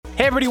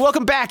Hey everybody,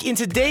 welcome back. In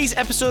today's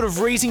episode of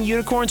Raising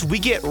Unicorns, we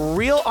get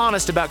real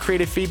honest about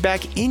creative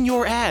feedback in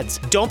your ads.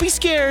 Don't be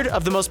scared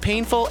of the most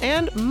painful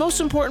and most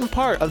important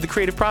part of the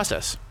creative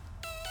process.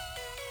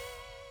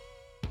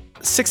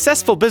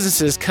 Successful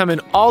businesses come in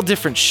all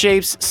different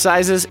shapes,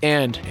 sizes,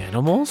 and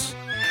animals.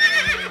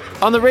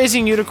 On the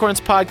Raising Unicorns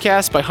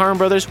podcast by Harmon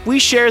Brothers, we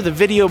share the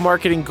video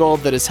marketing gold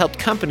that has helped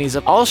companies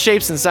of all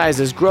shapes and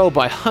sizes grow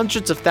by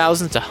hundreds of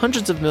thousands to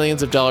hundreds of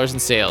millions of dollars in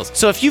sales.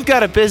 So if you've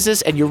got a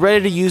business and you're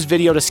ready to use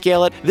video to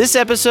scale it, this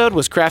episode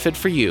was crafted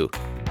for you.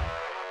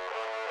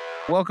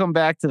 Welcome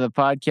back to the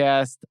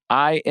podcast.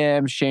 I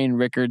am Shane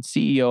Rickard,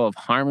 CEO of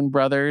Harmon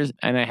Brothers,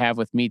 and I have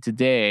with me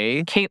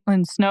today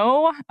Caitlin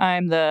Snow.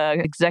 I'm the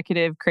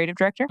executive creative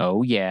director.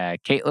 Oh yeah,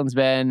 Caitlin's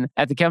been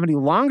at the company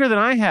longer than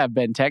I have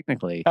been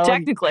technically.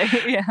 Technically,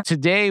 yeah.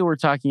 Today we're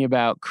talking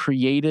about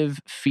creative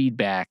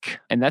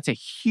feedback, and that's a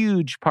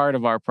huge part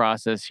of our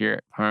process here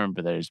at Harmon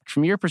Brothers.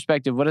 From your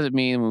perspective, what does it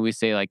mean when we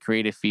say like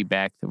creative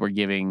feedback that we're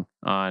giving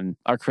on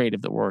our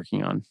creative that we're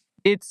working on?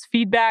 It's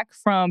feedback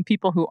from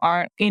people who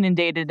aren't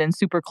inundated and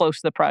super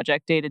close to the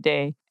project day to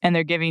day, and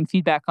they're giving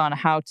feedback on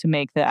how to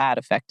make the ad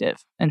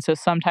effective. And so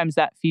sometimes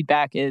that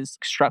feedback is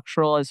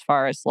structural as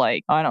far as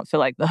like, oh, I don't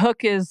feel like the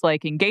hook is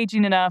like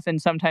engaging enough.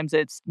 And sometimes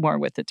it's more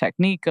with the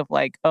technique of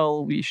like,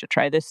 oh, we should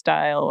try this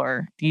style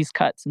or these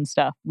cuts and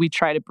stuff. We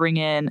try to bring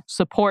in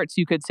supports,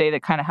 you could say,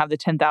 that kind of have the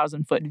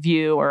 10,000 foot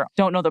view or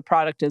don't know the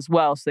product as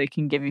well, so they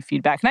can give you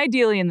feedback. And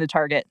ideally in the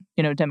target,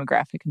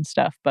 demographic and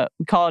stuff. But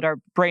we call it our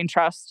brain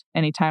trust.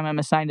 Anytime I'm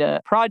assigned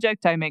a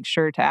project, I make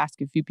sure to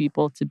ask a few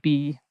people to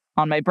be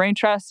on my brain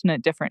trust, and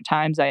at different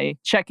times I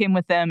check in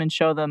with them and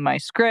show them my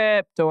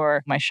script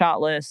or my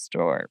shot list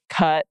or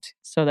cut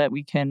so that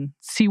we can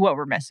see what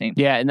we're missing.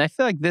 Yeah, and I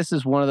feel like this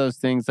is one of those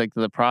things, like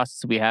the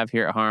process we have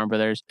here at Harmon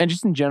Brothers, and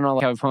just in general,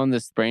 like I've honed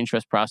this brain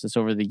trust process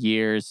over the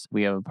years.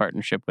 We have a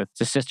partnership with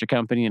a sister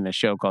company and a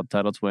show called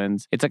Tuttle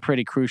Twins. It's a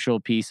pretty crucial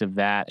piece of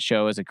that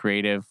show as a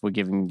creative. We're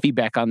giving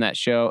feedback on that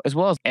show, as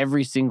well as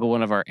every single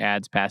one of our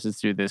ads passes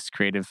through this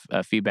creative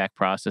feedback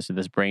process or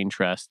this brain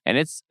trust. And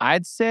it's,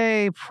 I'd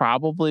say,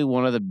 probably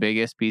one of the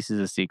biggest pieces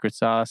of secret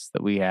sauce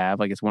that we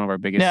have. Like it's one of our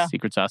biggest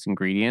secret sauce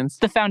ingredients.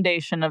 The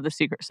foundation of the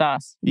secret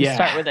sauce.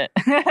 Start with it.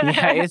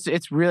 Yeah,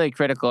 it's really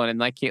critical. And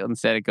like Caitlin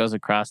said, it goes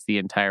across the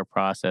entire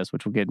process,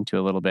 which we'll get into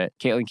a little bit.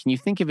 Caitlin, can you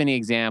think of any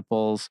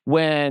examples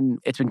when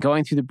it's been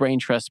going through the brain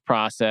trust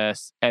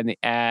process and the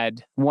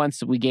ad,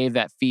 once we gave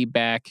that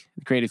feedback,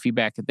 the creative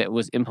feedback that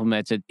was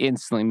implemented,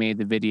 instantly made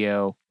the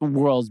video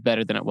worlds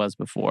better than it was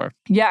before?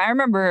 Yeah, I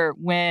remember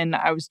when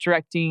I was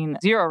directing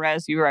Zero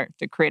Res, you were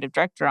the creative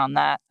director on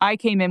that. I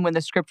came in when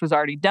the script was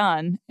already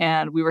done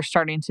and we were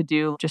starting to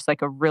do just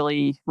like a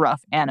really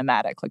rough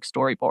animatic, like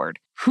storyboard.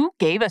 Who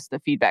gave us the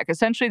feedback?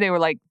 Essentially, they were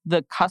like,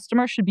 the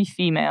customer should be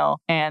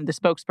female and the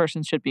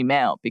spokesperson should be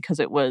male, because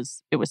it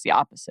was the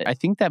opposite. I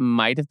think that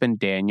might have been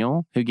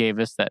Daniel who gave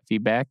us that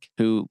feedback,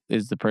 who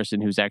is the person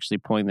who's actually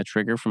pulling the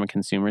trigger from a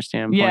consumer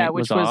standpoint. Yeah,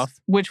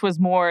 which was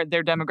more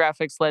their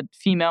demographics led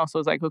female. So it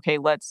was like, okay,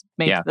 let's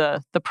make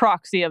the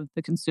proxy of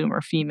the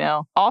consumer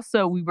female.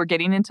 Also, we were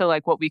getting into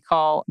like what we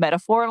call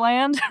metaphor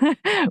land,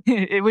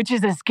 which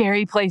is a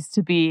scary place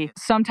to be.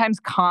 Sometimes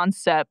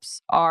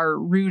concepts are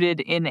rooted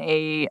in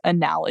a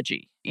analogy.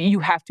 You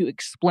have to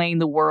explain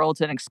the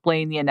world and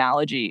explain the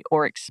analogy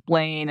or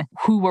explain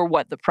who or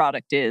what the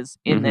product is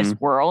in this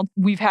world.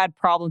 We've had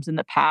problems in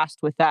the past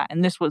with that.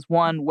 And this was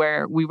one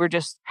where we were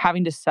just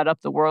having to set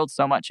up the world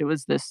so much. It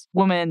was this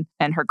woman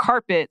and her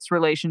carpet's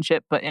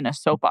relationship, but in a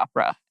soap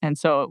opera. And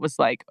so it was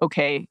like,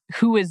 okay,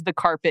 who is the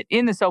carpet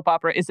in the soap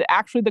opera? Is it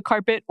actually the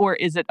carpet or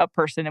is it a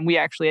person? And we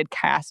actually had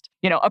cast,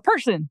 a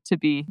person to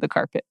be the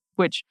carpet,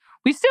 which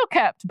we still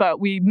kept, but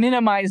we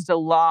minimized a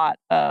lot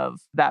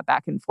of that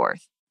back and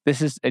forth.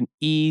 This is an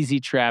easy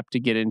trap to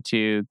get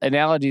into.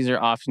 Analogies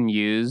are often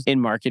used in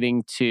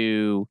marketing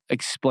to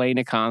explain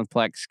a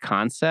complex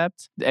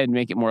concept and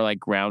make it more like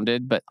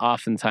grounded, but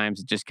oftentimes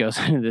it just goes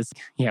into this,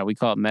 we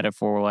call it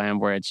metaphor land,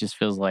 where it just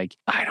feels like,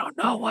 I don't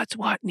know what's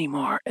what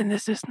anymore. And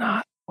this is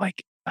not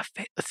like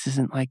this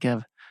isn't like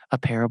a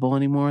parable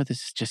anymore. This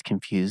is just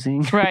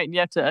confusing. Right. You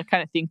have to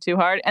kind of think too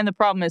hard. And the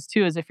problem is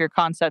too, is if your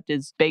concept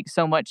is baked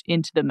so much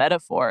into the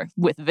metaphor.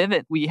 With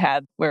Vivid, we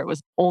had where it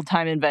was old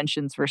time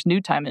inventions versus new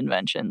time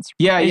inventions.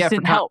 Yeah.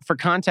 For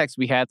context,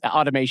 we had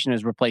automation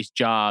has replaced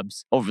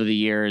jobs over the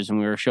years, and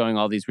we were showing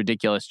all these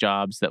ridiculous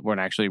jobs that weren't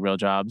actually real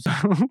jobs.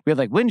 We had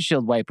like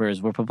windshield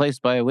wipers were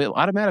replaced by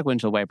automatic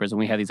windshield wipers, and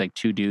we had these like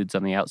two dudes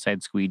on the outside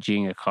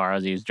squeegeeing a car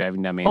as he was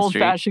driving down Main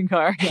Street. Old-fashioned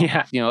car.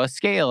 Yeah. A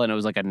scale, and it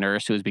was like a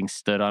nurse who was being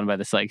stood on by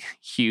this like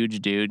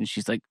huge dude, and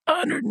she's like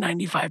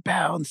 195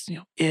 pounds,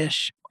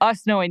 ish.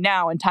 us knowing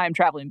now and time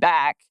traveling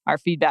back, our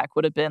feedback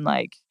would have been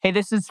like, hey,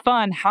 this is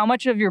fun. How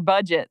much of your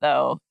budget,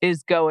 though,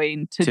 is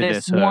going to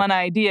this one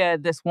idea,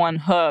 this one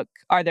hook?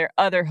 Are there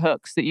other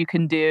hooks that you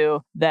can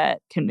do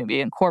that can be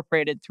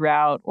incorporated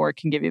throughout or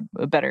can give you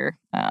a better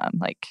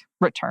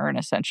return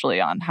essentially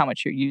on how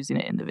much you're using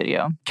it in the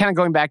video? Kind of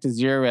going back to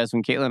Zero Res,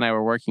 when Caitlin and I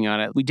were working on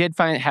it, we did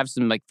have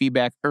some like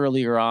feedback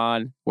earlier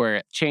on where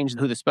it changed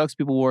who the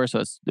spokespeople were. So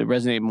it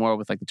resonated more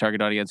with like the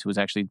target audience who was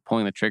actually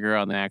pulling the trigger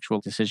on the actual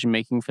decision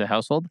making for the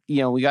household.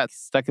 You know, we got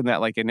stuck in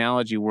that like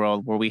analogy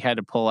world where we had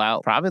to pull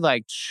out probably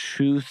like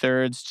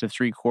 2/3 to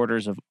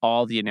 3/4 of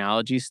all the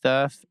analogy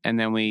stuff. And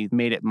then we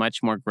made it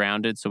much more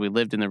grounded. So we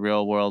lived in the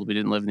real world. We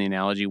didn't live in the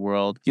analogy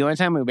world. The only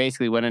time we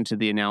basically went into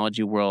the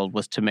analogy world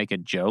was to make a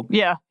joke.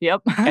 Yeah.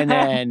 Yep. And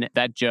then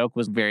that joke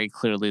was very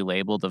clearly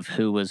labeled of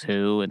who was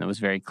who, and it was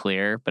very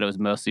clear, but it was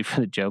mostly for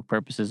the joke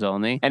purposes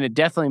only. And it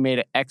definitely made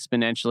it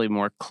exponentially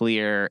more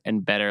clear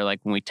and better. Like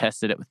when we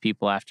tested it with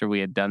people after we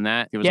had done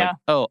that, it was like,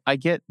 oh, I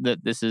get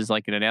that this is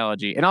like an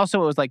analogy. And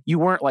also it was like, you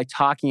weren't like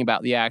talking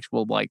about the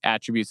actual like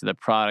attributes of the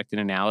product in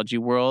analogy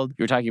world.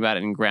 You were talking about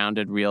it in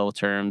grounded, real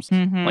terms,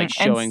 like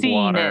showing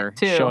water,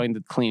 showing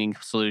the cleaning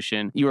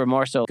solution. You were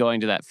more so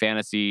going to that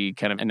fantasy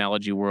kind of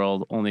analogy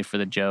world only for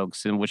the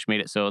jokes, and which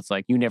made it so it's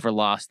like you never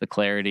lost the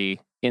clarity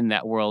in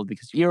that world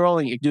because you're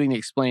only doing the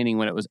explaining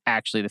when it was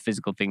actually the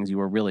physical things you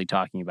were really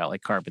talking about,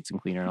 like carpets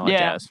and cleaner and all that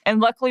jazz. And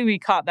luckily we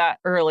caught that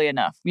early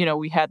enough. You know,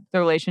 we had the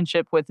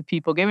relationship with the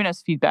people giving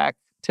us feedback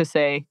to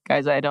say,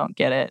 guys, I don't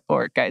get it,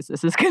 or guys,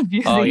 this is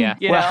confusing. Oh, yeah.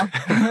 You know,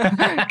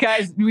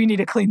 guys, we need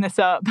to clean this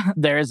up.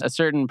 There is a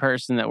certain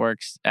person that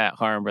works at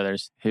Harm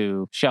Brothers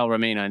who shall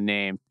remain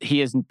unnamed.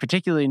 He is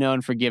particularly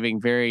known for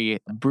giving very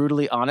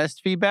brutally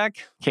honest feedback.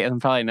 Caitlin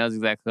probably knows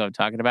exactly what I'm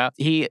talking about.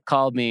 He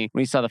called me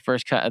when he saw the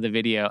first cut of the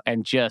video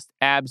and just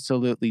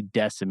absolutely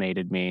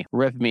decimated me,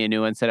 ripped me a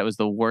new one, said it was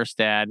the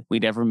worst ad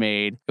we'd ever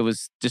made. It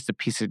was just a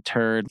piece of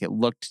turd. It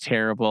looked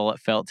terrible. It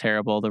felt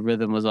terrible. The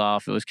rhythm was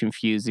off. It was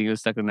confusing. It was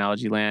stuck in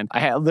analogy land.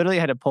 I literally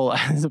had to pull,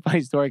 it's a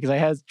funny story because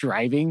I was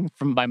driving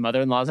from my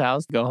mother-in-law's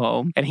house to go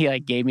home, and he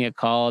like gave me a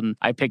call and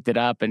I picked it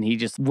up and he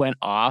just went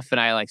off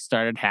and I like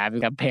started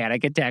having a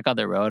panic attack on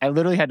the road. I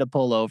literally had to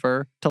pull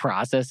over to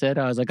process it.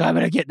 I was like, I'm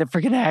going to get in a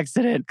freaking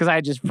accident because I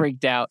just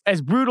freaked out.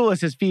 As brutal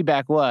as his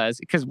feedback was,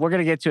 because we're going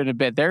to get to it in a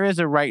bit, there is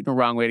a right and a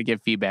wrong way to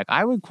give feedback.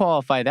 I would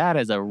qualify that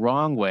as a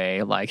wrong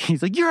way. Like,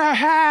 he's like, you're a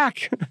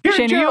hack.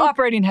 Shane, are you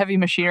operating heavy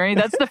machinery?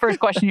 That's the first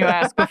question you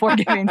ask before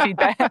giving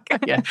feedback.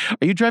 Yeah.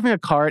 Are you driving a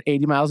car at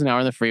 80 miles an hour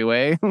on the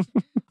freeway?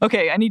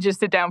 Okay, I need you to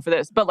sit down for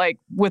this, but like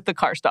with the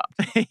car stopped.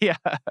 Yeah.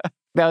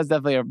 That was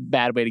definitely a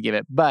bad way to give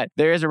it. But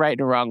there is a right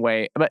and a wrong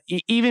way. But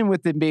even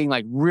with it being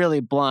like really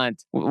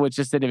blunt, which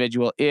this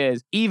individual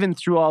is, even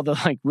through all the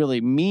like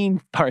really mean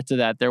parts of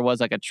that, there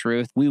was like a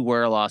truth. We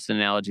were lost in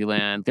analogy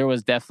land. There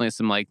was definitely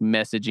some like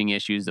messaging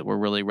issues that were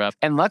really rough.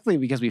 And luckily,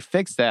 because we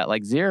fixed that,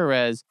 like Zero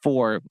Res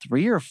for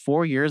 3 or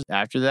 4 years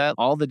after that,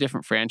 all the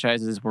different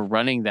franchises were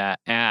running that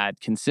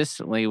ad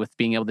consistently with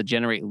being able to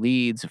generate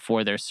leads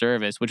for their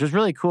service, which was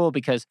really cool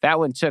because that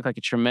one took like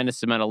a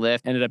tremendous amount of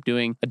lift, ended up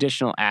doing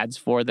additional ads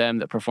for them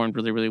that performed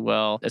really, really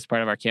well as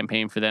part of our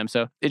campaign for them.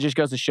 So it just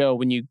goes to show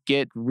when you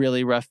get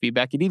really rough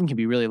feedback, it even can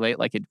be really late,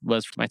 like it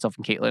was for myself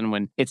and Caitlin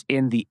when it's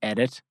in the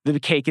edit. The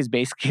cake has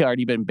basically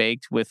already been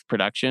baked with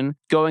production.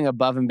 Going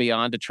above and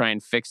beyond to try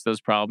and fix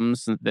those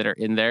problems that are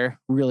in there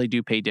really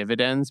do pay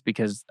dividends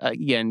because,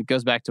 again, it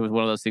goes back to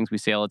one of those things we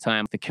say all the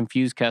time. The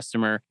confused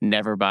customer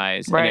never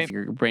buys. Right. And if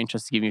your brain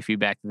trusts to give you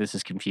feedback that this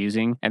is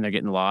confusing and they're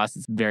getting lost,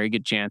 it's a very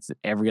good chance that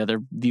every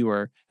other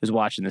viewer who's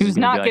watching this who's is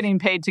not like, getting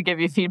paid to give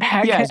you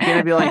feedback. Yeah, it's going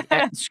to be like,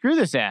 screw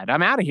this ad.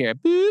 I'm out of here.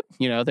 Boop.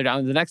 You know, they're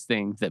down to the next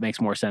thing that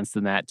makes more sense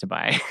than that to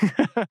buy.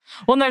 Well,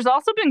 and there's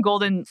also been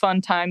golden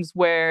fun times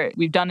where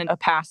we've done a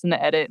pass in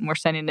the edit and we're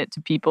sending it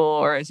to people,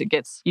 or as it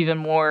gets even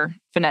more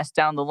finesse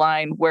down the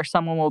line where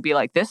someone will be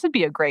like, this would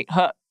be a great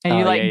hook. And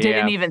you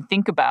didn't even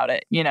think about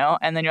it, you know?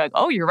 And then you're like,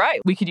 oh, you're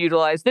right. We could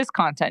utilize this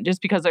content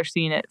just because they're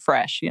seeing it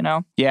fresh, you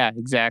know? Yeah,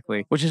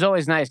 exactly. Which is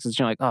always nice because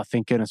you're like, oh,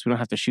 thank goodness we don't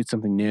have to shoot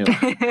something new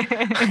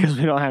because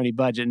we don't have any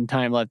budget and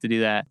time left to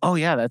do that. Oh,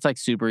 yeah, that's like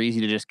super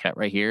easy to just cut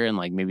right here and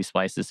like maybe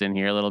splice this in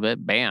here a little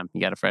bit. Bam,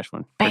 you got a fresh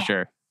one for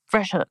sure.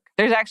 Fresh hook.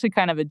 There's actually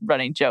kind of a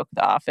running joke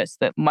at the office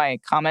that my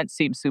comments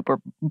seem super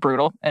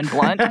brutal and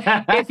blunt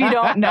if you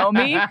don't know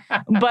me.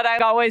 But I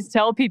always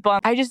tell people,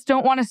 I just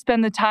don't want to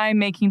spend the time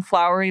making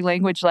flowery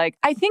language like,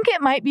 I think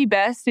it might be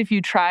best if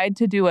you tried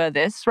to do a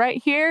this right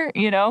here,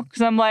 you know?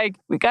 Because I'm like,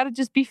 we got to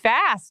just be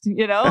fast,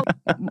 you know?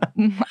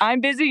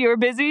 I'm busy, you're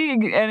busy.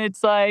 And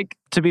it's like,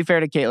 to be fair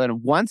to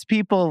Caitlin, once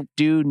people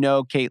do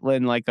know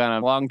Caitlin like on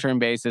a long-term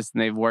basis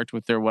and they've worked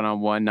with her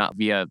one-on-one, not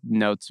via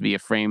notes, via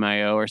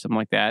Frame.io or something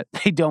like that,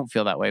 they don't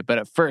feel that way. But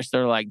at first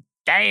they're like,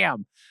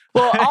 damn.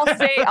 Well, I'll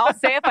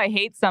say if I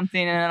hate something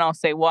and then I'll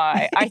say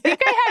why. I think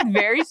I had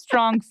very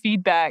strong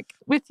feedback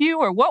with you,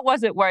 or what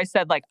was it where I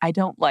said like, I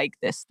don't like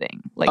this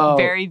thing, like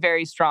very,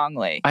 very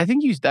strongly. I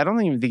don't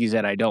even think you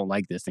said I don't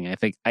like this thing. I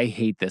think I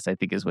hate this, I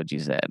think is what you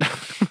said.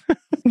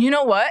 You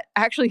know what?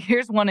 Actually,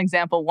 here's one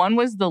example. One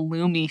was the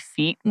Lumi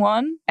feet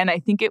one. And I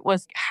think it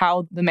was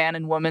how the man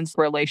and woman's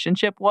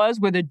relationship was,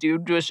 where the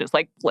dude was just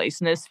like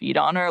placing his feet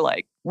on her,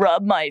 like,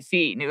 rub my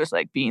feet. And he was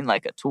like being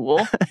like a tool.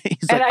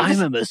 He's And like, I just-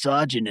 I'm a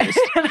misogynist.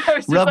 And I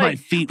was just Rub like, my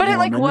feet, but it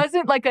like woman.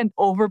 wasn't like an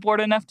overboard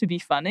enough to be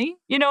funny.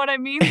 You know what I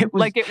mean? It was-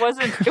 Like it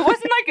wasn't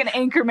like an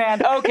anchor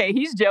man. Okay,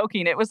 he's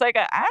joking. It was like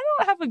I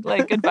don't have a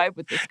like good vibe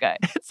with this guy.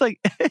 It's like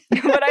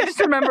But I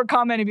just remember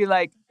commenting, be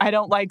like, I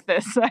don't like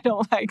this. I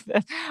don't like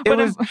this.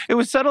 But it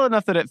was subtle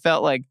enough that it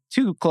felt like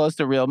too close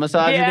to real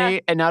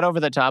misogyny and not over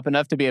the top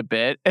enough to be a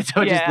bit. And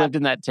so it just Yeah. lived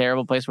in that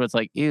terrible place where it's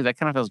like, ew, that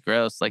kind of feels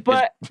gross. Like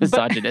But- just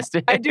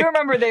misogynistic. I do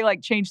remember they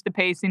like changed the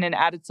pacing and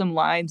added some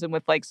lines, and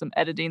with like some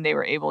editing, they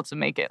were able to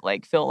make it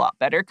like feel a lot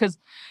better.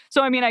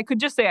 So I mean, I could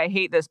just say I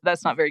hate this, but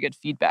that's not very good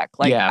feedback.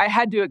 Like Yeah. I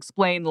had to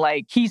explain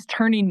like he's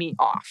turning me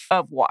off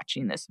of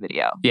watching this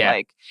video. Yeah.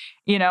 Like,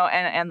 you know,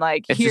 and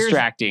like It's here's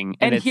distracting.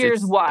 and it's,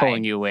 here's it's why.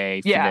 pulling you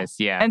away from Yeah. this.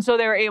 Yeah. and so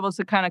they were able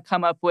to kind of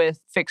come up with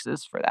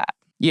fixes for that.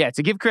 Yeah,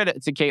 to give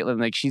credit to Caitlin,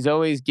 like she's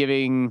always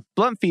giving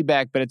blunt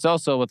feedback, but it's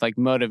also with like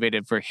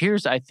motivated for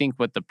here's I think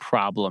what the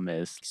problem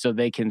is. So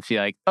they can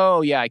feel like,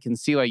 oh yeah, I can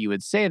see why you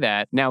would say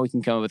that. Now we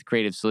can come up with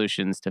creative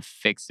solutions to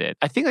fix it.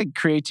 I think like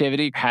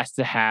creativity has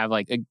to have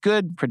like a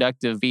good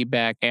productive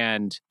feedback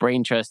and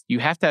brain trust. You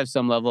have to have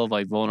some level of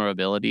like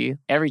vulnerability.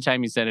 Every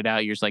time you send it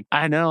out, you're just like,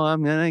 I know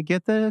I'm gonna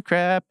get the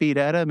crap beat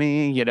out of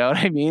me. You know what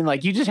I mean?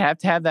 Like you just have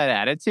to have that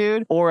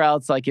attitude, or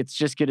else like it's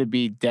just gonna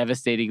be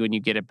devastating when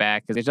you get it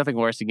back. Because there's nothing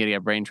worse than getting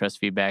a brain trust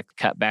feedback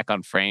cut back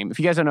on Frame. If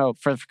you guys don't know,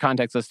 for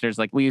context listeners,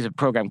 like we use a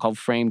program called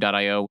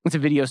Frame.io. It's a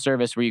video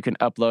service where you can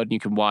upload and you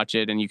can watch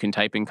it and you can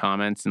type in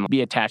comments and be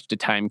attached to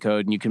time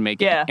code and you can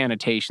make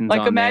annotations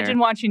Like on imagine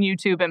there. watching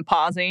YouTube and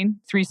pausing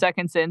 3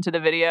 seconds into the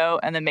video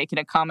and then making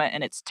a comment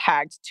and it's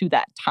tagged to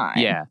that time.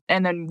 Yeah.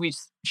 And then we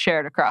share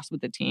it across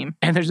with the team.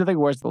 And there's nothing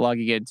worse than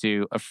logging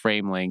into a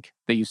Frame link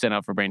that you sent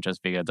out for Brain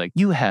Trust video. It's like,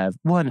 you have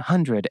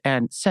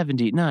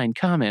 179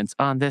 comments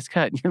on this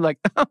cut. And you're like,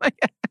 oh my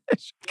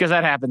gosh. Because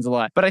that happens a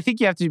lot. But I think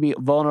you have to be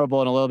vulnerable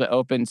and a little bit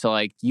open to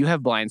like, you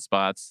have blind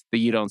spots that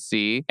you don't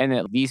see. And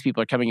that these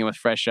people are coming in with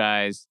fresh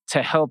eyes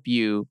to help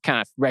you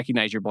kind of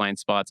recognize your blind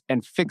spots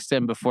and fix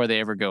them before they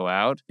ever go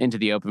out into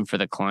the open for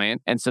the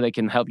client. And so they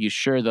can help you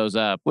shore those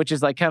up, which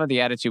is like kind of the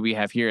attitude we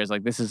have here is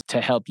like, this is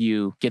to help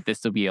you get this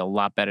to be a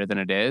lot better than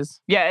it is.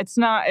 Yeah, it's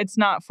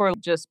not for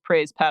just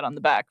praise, pat on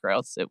the back, or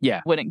else it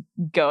wouldn't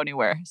go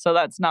anywhere. So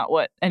that's not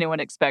what anyone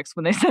expects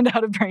when they send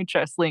out a Brain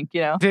Trust link, you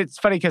know? It's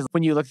funny because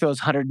when you look at those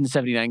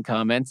 179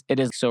 comments, it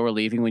is so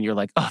relieving when you're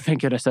like, oh,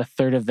 thank goodness, a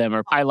third of them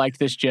are, I like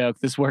this joke.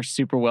 This works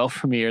super well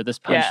for me, or this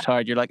punched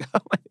hard. You're like, oh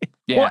my.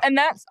 Yeah. Well, and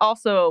that's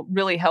also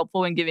really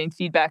helpful in giving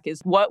feedback is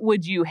what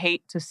would you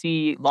hate to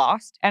see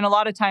lost? And a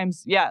lot of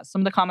times,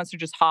 some of the comments are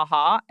just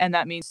ha. And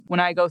that means when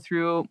I go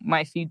through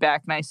my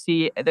feedback and I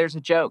see there's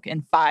a joke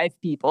and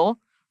 5 people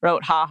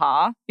wrote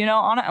ha,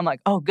 on it, I'm like,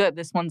 oh, good.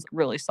 This one's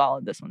really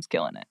solid. This one's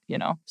killing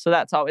it, So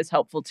that's always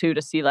helpful too,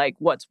 to see like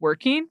what's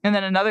working. And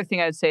then another thing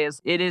I would say is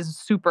it is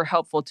super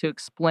helpful to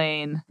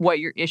explain what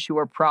your issue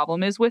or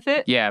problem is with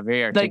it. Yeah,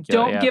 very articulate. Like,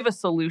 don't give a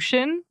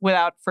solution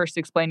without first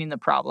explaining the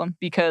problem,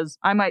 because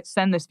I might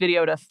send this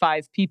video to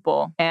 5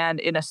 people and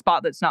in a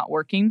spot that's not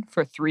working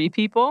for 3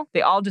 people,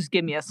 they all just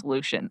give me a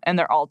solution and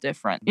they're all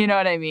different. You know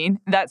what I mean?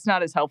 That's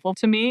not as helpful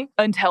to me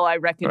until I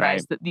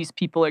recognize that these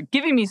people are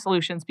giving me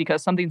solutions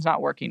because something's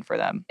not working for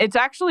them. It's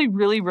actually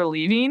really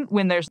relieving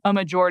when there's a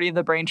majority of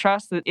the brain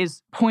trust that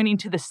is pointing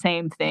to the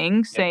same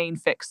thing, saying,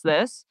 fix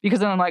this, because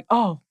then I'm like,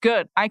 oh,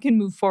 good. I can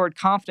move forward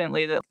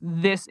confidently that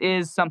this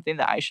is something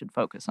that I should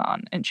focus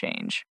on and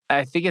change.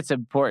 I think it's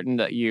important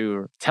that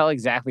you tell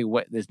exactly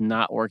what is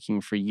not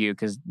working for you,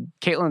 because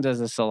Caitlin does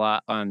this a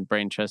lot on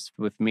Brain Trust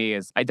with me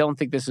is I don't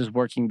think this is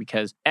working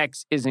because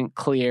X isn't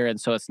clear. And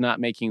so it's not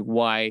making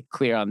Y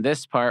clear on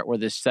this part where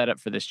this setup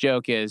for this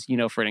joke is,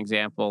 for an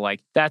example,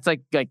 like that's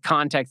like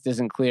context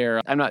isn't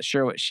clear. I'm not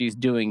sure what she's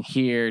doing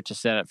here to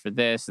set up for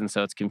this. And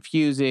so it's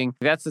confusing.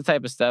 That's the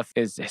type of stuff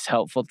is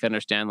helpful to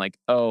understand like,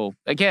 oh,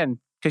 again,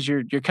 because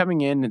you're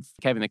coming in and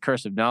having the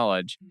curse of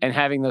knowledge and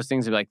having those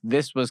things be like,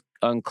 this was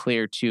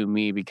unclear to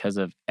me because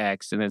of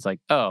X. And it's like,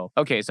 oh,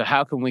 okay, so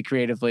how can we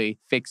creatively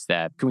fix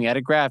that? Can we add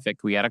a graphic?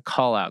 Can we add a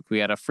call out? Can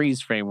we add a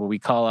freeze frame where we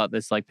call out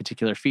this like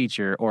particular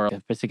feature or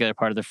a particular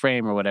part of the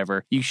frame or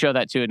whatever? You show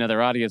that to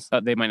another audience,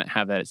 they might not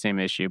have that same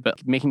issue,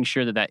 but making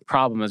sure that that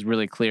problem is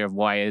really clear of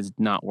why it's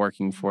not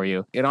working for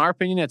you. In our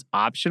opinion, it's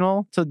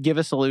optional to give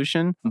a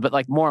solution, but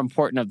like more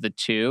important of the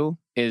two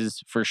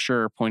is for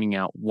sure pointing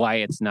out why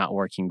it's not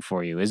working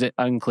for you. Is it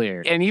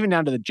unclear? And even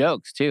down to the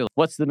jokes too.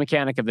 What's the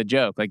mechanic of the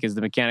joke? Like, is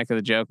the mechanic of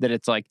the joke that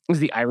it's like, is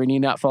the irony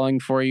not falling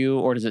for you?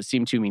 Or does it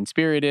seem too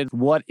mean-spirited?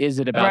 What is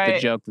it about the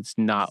joke that's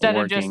not Instead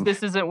working? Of just,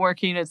 this isn't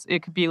working,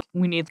 it could be,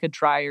 we need a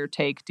drier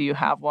take. Do you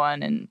have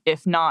one? And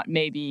if not,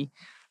 maybe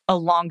a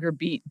longer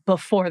beat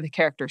before the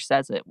character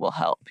says it will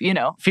help,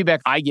 Feedback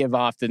I give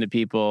often to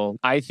people,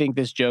 I think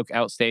this joke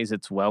outstays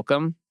its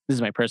welcome. This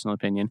is my personal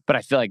opinion, but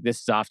I feel like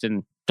this is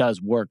often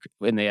does work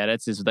in the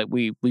edits is that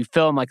we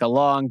film like a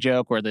long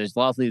joke where there's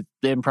lots of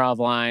the improv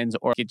lines,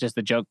 or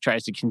the joke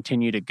tries to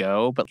continue to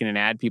go, but in an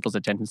ad, people's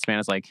attention span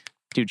is like,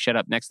 dude, shut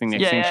up, next thing,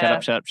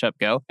 shut up,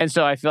 go. And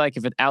so I feel like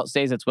if it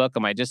outstays its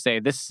welcome, I just say,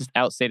 this is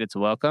outstayed its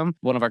welcome.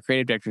 One of our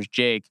creative directors,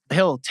 Jake,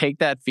 he'll take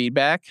that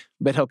feedback,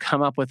 but he'll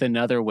come up with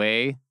another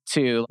way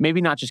to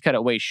maybe not just cut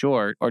it way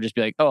short or just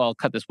be like, oh, I'll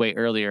cut this way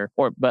earlier.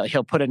 But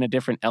he'll put in a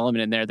different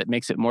element in there that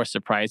makes it more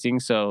surprising.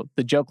 So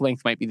the joke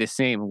length might be the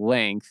same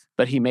length,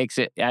 but he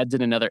adds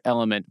in another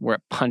element where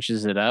it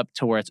punches it up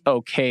to where it's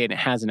okay and it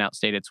hasn't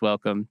outstayed its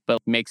welcome, but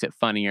makes it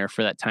funnier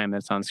for that time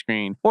that's on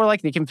screen. Or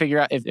like they can figure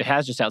out if it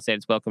has just outstayed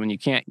its welcome and you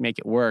can't make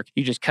it work,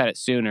 you just cut it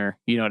sooner.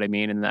 You know what I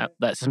mean? And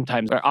that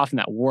sometimes, or often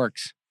that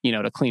works,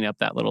 to clean up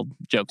that little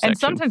joke section. And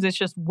sometimes it's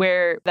just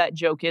where that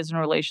joke is in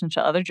relation to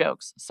other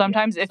jokes.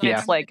 Sometimes if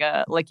it's like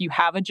you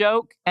have a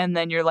joke and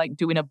then you're like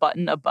doing a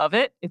button above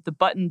it, if the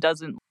button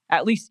doesn't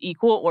at least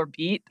equal or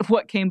beat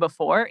what came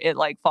before, it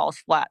like falls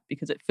flat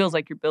because it feels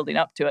like you're building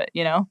up to it,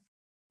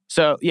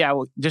 So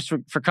just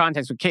for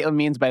context, what Caitlin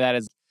means by that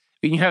is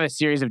when you have a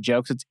series of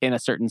jokes that's in a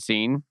certain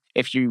scene,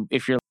 if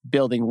you're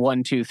building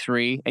 1, 2,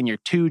 3 and your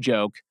 2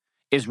 joke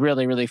is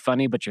really, really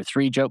funny, but your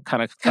 3 joke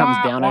kind of comes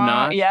down a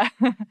notch. Yeah.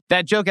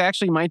 That joke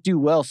actually might do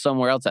well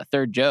somewhere else. That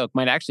 3rd joke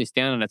might actually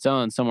stand on its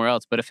own somewhere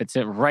else. But if it's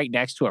right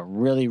next to a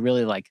really,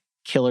 really like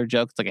killer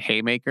joke, it's like a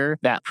haymaker,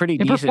 that pretty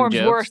decent joke. It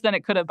performs worse than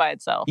it could have by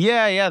itself.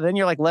 Yeah. Then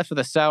you're like left with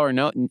a sour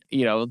note and,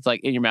 it's like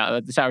in your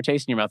mouth, the sour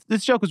taste in your mouth.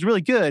 This joke was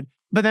really good.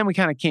 But then we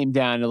kind of came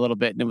down a little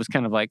bit and it was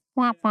kind of like,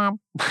 womp, womp,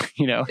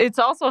 It's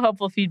also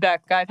helpful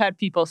feedback. I've had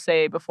people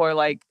say before,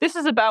 like, this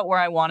is about where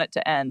I want it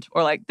to end.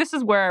 Or like, this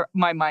is where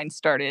my mind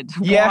started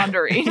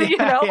wandering,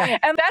 Yeah.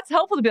 And that's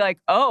helpful to be like,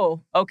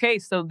 oh, okay,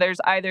 so there's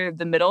either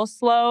the middle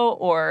slow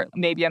or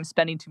maybe I'm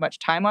spending too much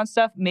time on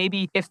stuff.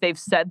 Maybe if they've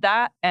said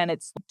that and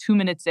it's 2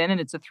 minutes in and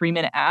it's a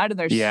 3-minute ad and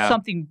there's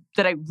something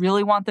that I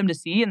really want them to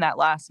see in that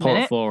last minute.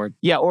 Pull it forward.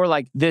 Yeah, or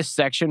like this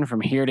section from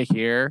here to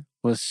here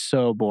was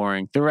so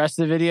boring. The rest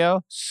of the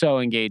video, so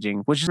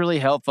engaging, which is really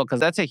helpful because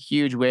that's a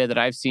huge way that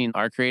I've seen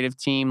our creative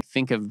team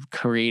think of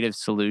creative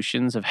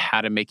solutions of how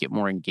to make it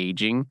more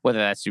engaging, whether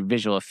that's through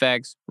visual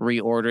effects,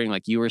 reordering,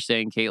 like you were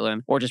saying,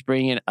 Caitlin, or just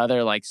bringing in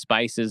other like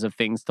spices of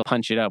things to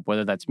punch it up,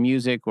 whether that's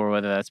music or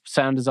whether that's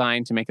sound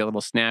design to make it a little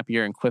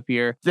snappier and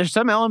quippier. There's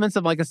some elements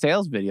of like a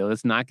sales video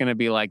that's not going to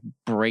be like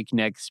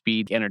breakneck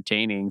speed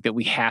entertaining that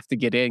we have to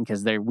get in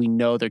because we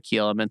know they're key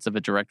elements of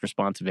a direct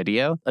response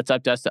video. It's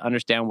up to us to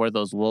understand where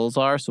those lulls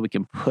are so we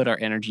can put our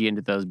energy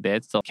into those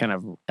bits to kind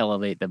of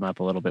elevate them up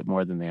a little bit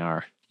more than they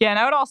are. Yeah, and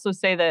I would also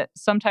say that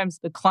sometimes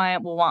the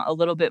client will want a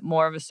little bit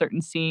more of a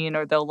certain scene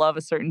or they'll love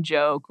a certain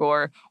joke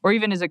or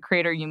even as a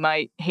creator, you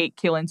might hate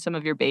killing some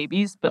of your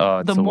babies.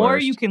 But the more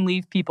you can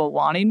leave people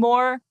wanting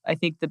more, I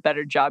think the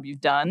better job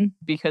you've done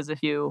because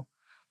if you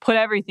put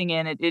everything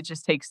in, it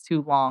just takes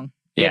too long.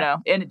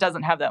 And it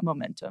doesn't have that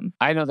momentum.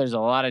 I know there's a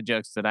lot of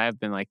jokes that I've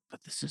been like,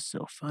 but this is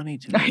so funny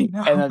to me.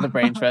 And then the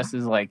brain trust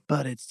is like,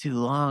 but it's too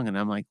long. And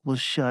I'm like, well,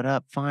 shut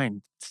up.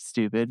 Fine.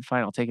 Stupid.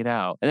 Fine. I'll take it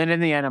out. And then in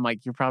the end, I'm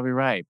like, you're probably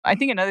right. I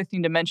think another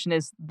thing to mention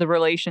is the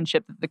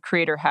relationship that the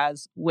creator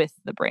has with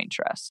the brain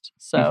trust.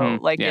 So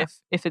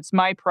if it's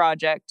my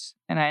project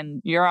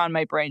and you're on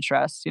my brain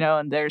trust,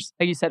 and there's,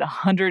 like you said,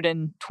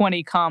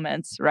 120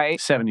 comments,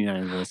 right?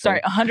 79.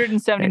 Sorry,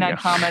 179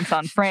 comments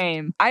on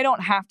Frame. I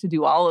don't have to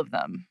do all of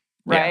them.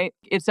 Right?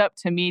 Yeah. It's up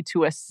to me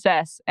to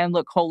assess and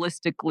look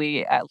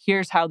holistically at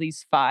here's how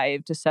these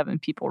 5 to 7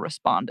 people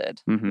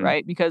responded,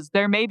 right? Because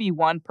there may be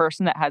one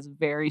person that has a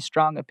very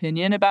strong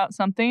opinion about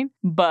something,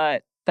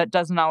 but that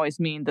doesn't always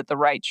mean that the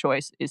right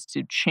choice is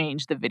to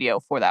change the video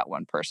for that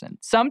one person.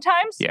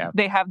 Sometimes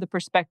they have the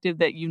perspective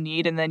that you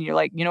need, and then you're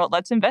like, you know what,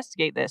 let's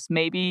investigate this.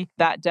 Maybe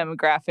that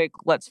demographic,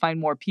 let's find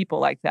more people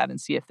like that and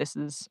see if this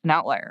is an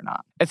outlier or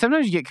not. And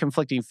sometimes you get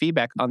conflicting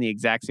feedback on the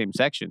exact same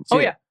section, too.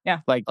 Oh, yeah.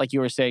 Like you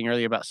were saying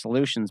earlier about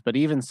solutions, but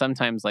even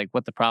sometimes like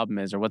what the problem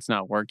is or what's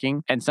not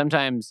working. And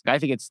sometimes I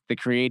think it's the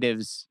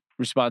creative's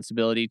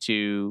responsibility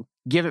to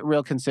give it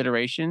real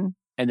consideration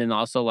and then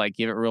also like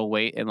give it real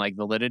weight and like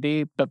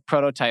validity, but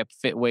prototype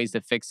fit ways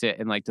to fix it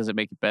and like, does it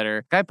make it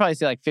better? I'd probably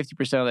say like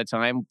 50% of the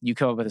time you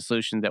come up with a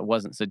solution that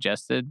wasn't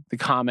suggested. The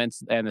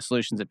comments and the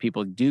solutions that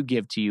people do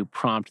give to you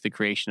prompt the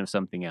creation of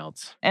something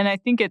else. And I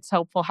think it's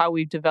helpful how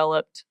we've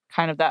developed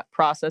kind of that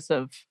process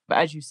of,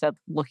 as you said,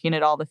 looking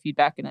at all the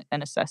feedback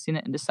and assessing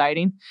it and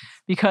deciding.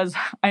 Because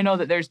I know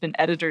that there's been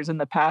editors in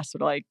the past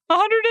that are like,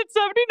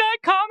 179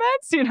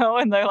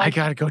 comments, and they're like, I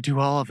got to go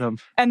do all of them.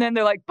 And then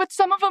they're like, but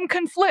some of them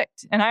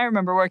conflict. And I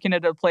remember working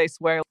at a place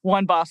where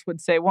one boss would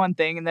say one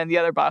thing and then the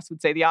other boss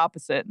would say the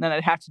opposite. And then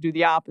I'd have to do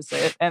the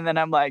opposite. And then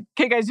I'm like,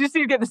 okay, guys, you just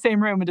need to get in the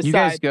same room and decide. You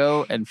guys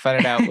go and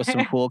fight it out with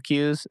some pool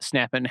cues,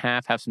 snap it in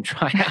half, have some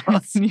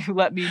tryouts. You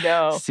let me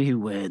know. See who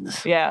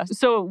wins. Yeah.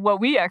 So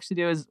what we actually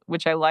do is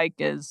which I like,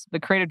 is the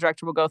creative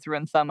director will go through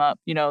and thumb up,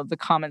 the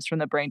comments from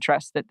the brain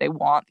trust that they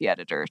want the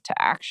editor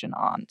to action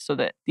on so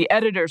that the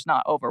editor's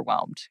not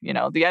overwhelmed.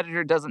 The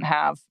editor doesn't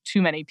have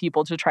too many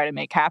people to try to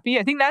make happy.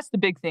 I think that's the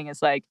big thing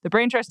is like the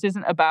brain trust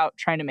isn't about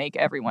trying to make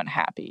everyone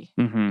happy.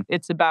 Mm-hmm.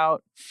 It's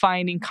about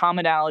finding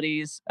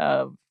commonalities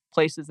of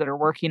places that are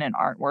working and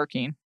aren't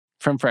working.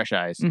 From fresh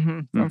eyes.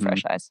 From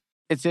fresh eyes.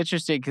 It's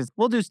interesting because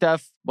we'll do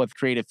stuff with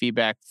creative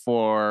feedback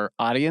for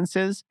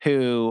audiences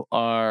who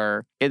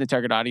are in the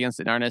target audience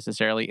that aren't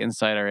necessarily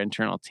inside our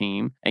internal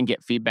team and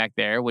get feedback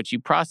there, which you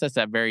process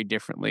that very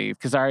differently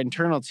because our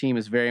internal team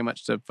is very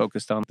much so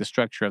focused on the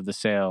structure of the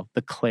sale,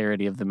 the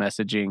clarity of the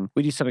messaging.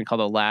 We do something called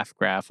a laugh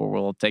graph where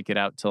we'll take it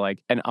out to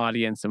like an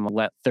audience and we'll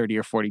let 30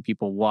 or 40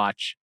 people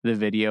watch the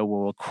video.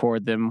 We'll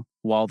record them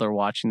while they're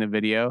watching the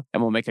video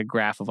and we'll make a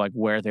graph of like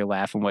where they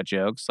laugh and what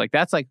jokes. Like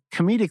that's like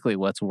comedically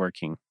what's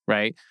working,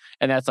 right?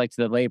 And that's like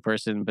to the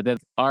layperson, but then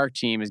our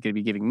team is going to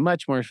be giving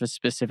much more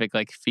specific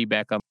like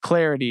feedback on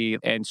clarity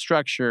and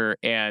structure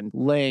and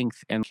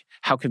length and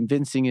how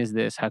convincing is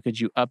this? How could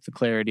you up the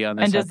clarity on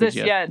this? And does this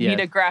need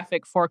a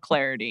graphic for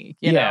clarity,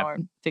 or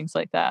things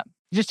like that?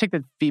 You just take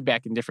the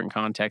feedback in different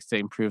contexts to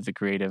improve the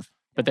creative.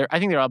 But I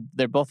think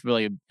they're both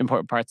really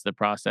important parts of the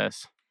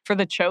process. For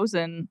the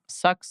Chosen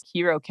Sucks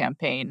Hero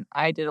campaign,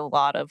 I did a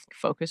lot of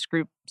focus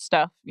group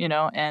stuff,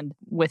 and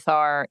with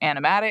our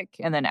animatic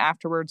and then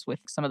afterwards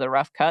with some of the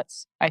rough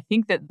cuts, I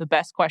think that the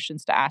best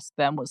questions to ask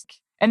them was,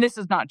 and this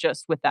is not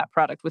just with that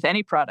product, with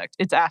any product,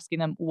 it's asking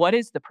them, what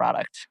is the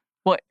product?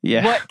 What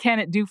can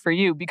it do for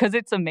you? Because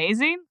it's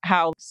amazing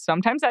how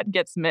sometimes that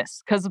gets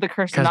missed because of the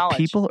curse of knowledge.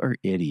 People are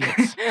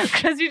idiots.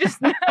 Because there's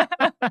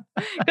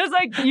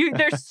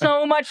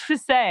so much to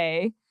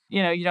say.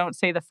 You don't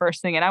say the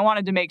first thing. And I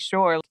wanted to make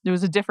sure there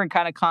was a different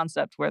kind of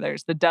concept where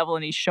there's the devil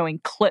and he's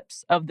showing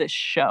clips of this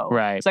show.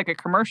 Right. It's like a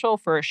commercial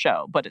for a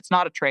show, but it's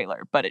not a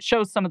trailer, but it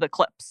shows some of the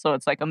clips. So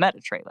it's like a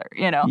meta trailer,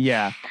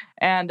 Yeah.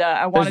 And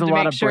I wanted to make sure. There's a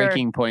lot of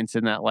breaking points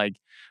in that like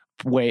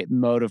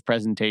mode of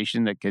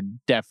presentation that could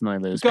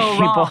definitely lose go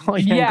people. Wrong. Go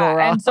Yeah.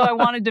 wrong. And so I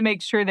wanted to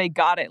make sure they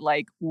got it.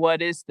 Like,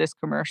 what is this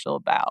commercial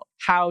about?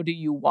 How do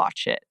you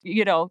watch it?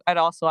 I'd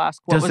also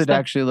ask, does it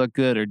actually look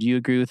good? Or do you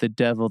agree with the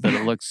devil that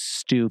it looks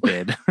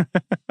stupid?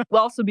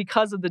 Well, also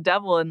because of the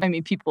devil. And I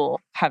mean, people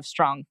have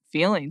strong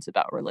feelings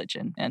about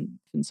religion. And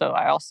so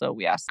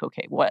we asked,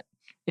 okay, what,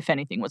 if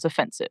anything, was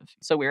offensive?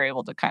 So we were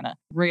able to kind of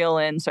reel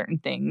in certain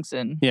things.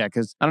 And yeah,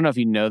 because I don't know if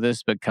you know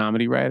this, but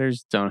comedy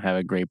writers don't have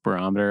a great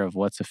barometer of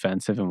what's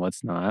offensive and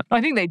what's not. I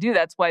think they do.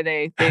 That's why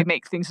they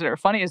make things that are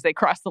funny as they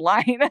cross the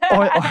line.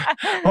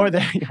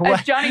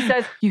 As Johnny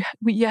says,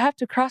 you have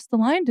to cross the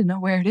line to know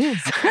where it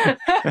is.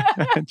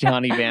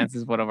 Johnny Vance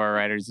is one of our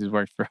writers who's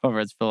worked for over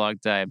us for a long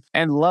time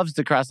and loves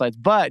to cross lines.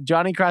 But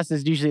Johnny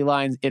crosses usually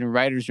lines in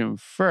writer's room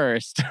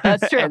first.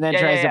 That's true. And then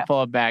tries to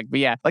pull it back. But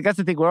yeah, like that's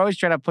the thing. We're always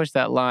trying to push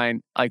that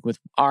line, like with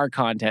our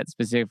content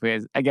specifically,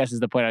 I guess is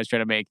the point I was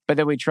trying to make. But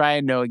then we try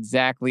and know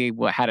exactly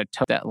how to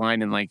toe that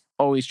line and like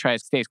always try to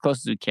stay as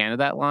close as we can to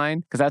that line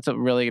because that's what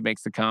really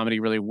makes the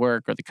comedy really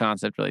work or the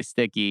concept really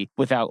sticky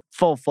without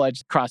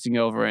full-fledged crossing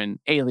over and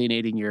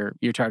alienating your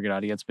target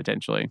audience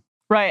potentially.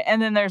 Right.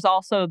 And then there's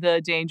also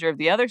the danger of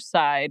the other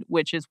side,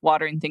 which is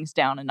watering things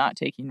down and not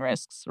taking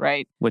risks,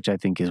 right? Which I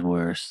think is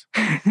worse.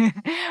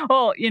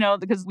 Well,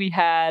 because we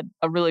had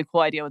a really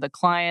cool idea with a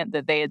client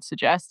that they had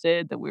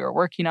suggested that we were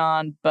working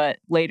on, but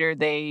later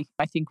they,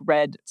 I think,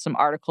 read some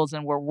articles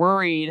and were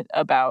worried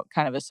about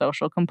kind of a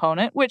social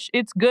component, which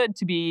it's good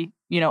to be,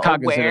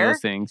 cognizant aware of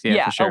those things.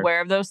 Yeah, for sure.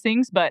 Aware of those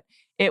things, but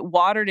it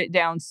watered it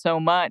down so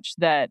much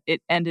that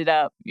it ended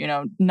up,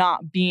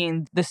 not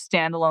being the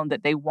standalone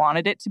that they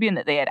wanted it to be and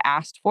that they had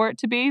asked for it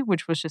to be,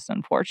 which was just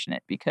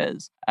unfortunate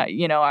because,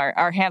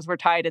 our hands were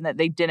tied and that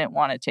they didn't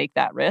want to take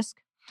that risk.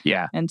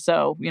 Yeah. And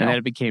so, And then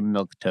it became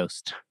milk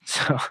toast.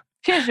 So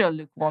here's your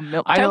lukewarm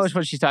milk toast. I know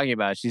what she's talking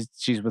about.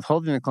 She's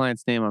withholding the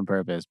client's name on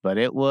purpose, but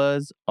it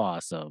was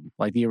awesome.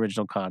 Like the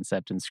original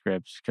concept and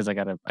script, because I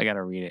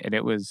gotta read it. And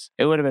it would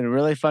have been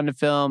really fun to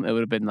film. It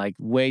would have been like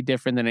way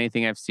different than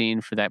anything I've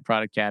seen for that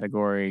product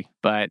category.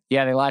 But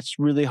yeah, they latched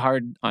really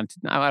hard on,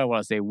 I don't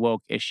want to say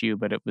woke issue,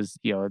 but it was,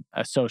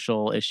 a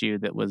social issue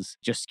that was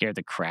just scared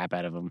the crap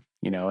out of them.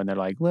 And they're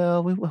like,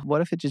 well,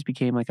 what if it just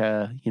became like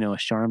a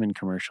Charmin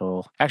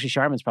commercial? Actually,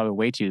 Charmin's probably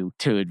way too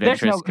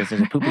adventurous because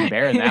there's a pooping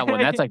bear in that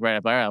one. That's like right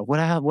up our alley.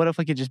 What if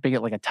we could just make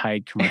it like a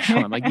Tide commercial?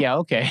 I'm like, yeah,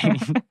 okay.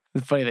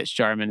 It's funny that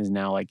Charmin is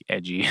now like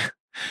edgy.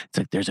 It's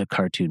like there's a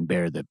cartoon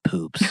bear that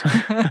poops.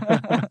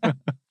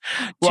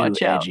 Watch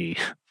too out. edgy.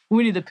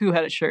 Winnie the Pooh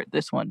had a shirt.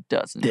 This one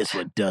doesn't. This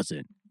one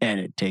doesn't, and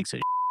it takes a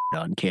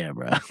on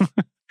camera.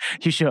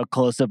 You show a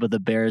close up of the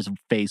bear's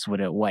face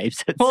when it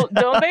wipes itself.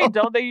 Well,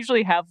 don't they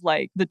usually have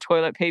like the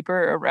toilet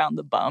paper around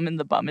the bum, and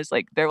the bum is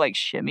like they're like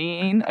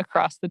shimmying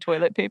across the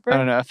toilet paper? I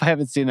don't know. If I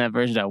haven't seen that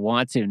version, I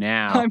want to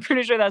now. I'm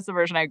pretty sure that's the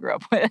version I grew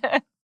up with.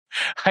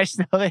 I just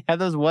know they have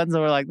those ones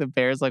where like the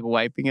bear's like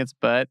wiping its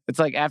butt. It's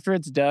like after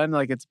it's done,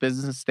 like its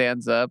business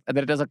stands up, and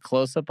then it does a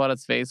close up on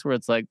its face where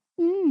it's like,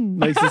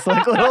 like this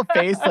like little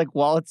face, like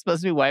while it's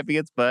supposed to be wiping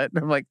its butt.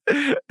 And I'm like,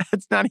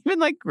 it's not even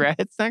like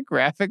it's not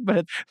graphic,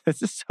 but it's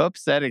just so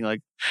upsetting.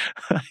 Like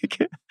why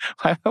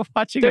am I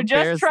watching? They're a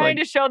just bear's, trying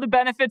like, to show the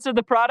benefits of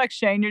the product,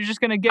 Shane. You're just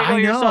going to giggle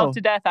yourself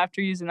to death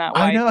after using that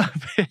wipe. I know,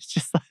 but it's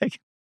just like.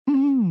 I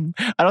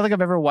don't think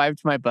I've ever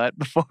wiped my butt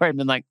before and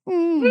been like,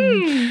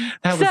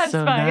 that was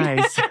so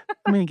nice.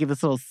 I'm going to give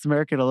this little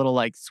smirk and a little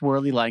like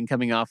swirly line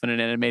coming off in an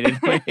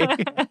animated way.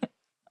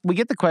 We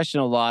get the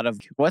question a lot of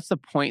what's the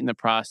point in the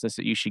process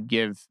that you should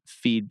give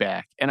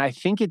feedback? And I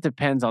think it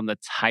depends on the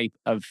type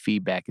of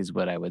feedback is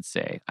what I would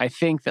say. I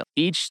think that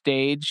each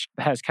stage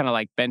has kind of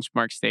like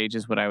benchmark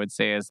stages, what I would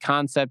say is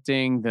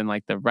concepting, then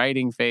like the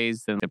writing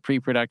phase, then the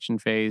pre-production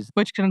phase.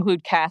 Which can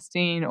include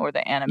casting or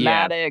the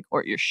animatic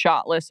or your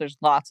shot list. There's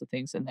lots of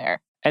things in there.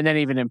 And then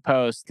even in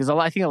post, because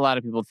I think a lot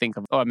of people think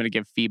of, I'm going to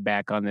give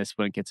feedback on this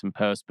when it gets in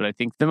post. But I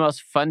think the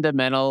most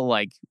fundamental,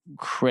 like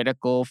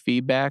critical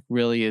feedback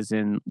really is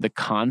in the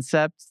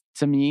concept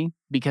to me.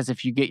 Because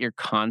if you get your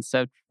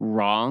concept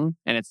wrong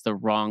and it's the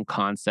wrong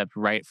concept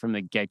right from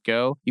the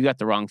get-go, you got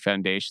the wrong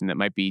foundation that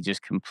might be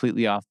just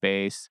completely off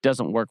base,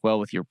 doesn't work well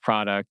with your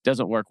product,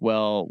 doesn't work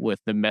well with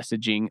the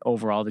messaging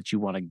overall that you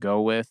want to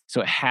go with.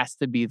 So it has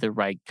to be the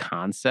right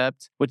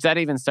concept, which that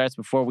even starts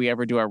before we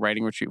ever do our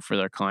writing retreat for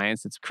their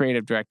clients. It's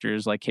creative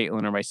directors like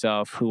Caitlin or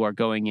myself who are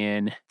going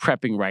in,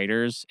 prepping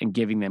writers and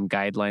giving them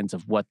guidelines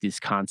of what this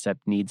concept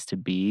needs to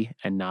be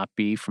and not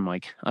be from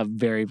like a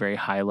very, very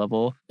high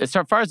level. As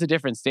far as the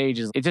different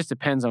stages, it just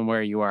depends on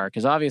where you are.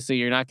 Because obviously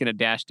you're not going to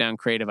dash down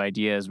creative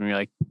ideas when you're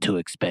like, too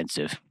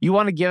expensive. You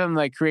want to give them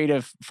like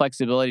creative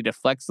flexibility to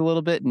flex a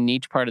little bit in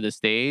each part of the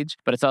stage.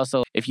 But it's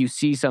also, if you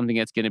see something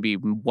that's going to be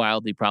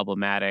wildly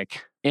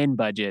problematic in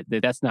budget,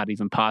 that's not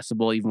even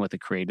possible, even with a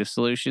creative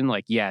solution.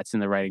 Like, yeah, it's in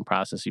the writing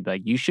process. You'd be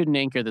like, you shouldn't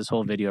anchor this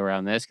whole video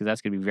around this because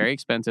that's going to be very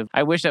expensive.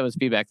 I wish that was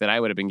feedback that I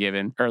would have been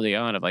given early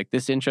on of like,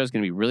 this intro is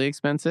going to be really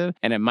expensive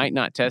and it might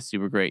not test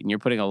super great. And you're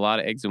putting a lot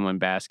of eggs in one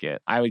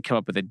basket. I would come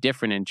up with a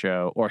different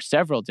intro or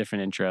several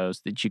different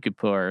intros that you could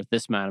pour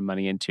this amount of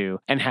money into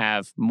and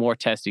have more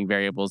testing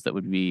variables that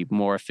would be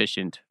more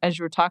efficient. As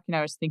you were talking,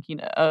 I was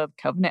thinking of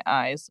Covenant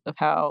Eyes, of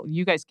how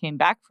you guys came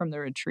back from the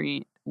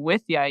retreat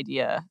with the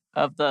idea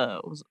of the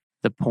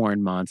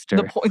porn monster.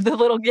 The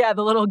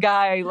little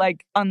guy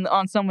like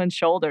on someone's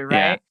shoulder, right?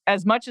 Yeah.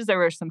 As much as there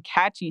were some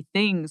catchy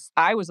things,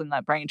 I was in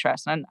that brain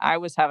trust and I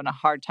was having a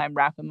hard time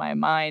wrapping my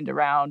mind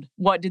around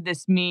what did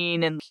this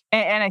mean? And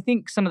I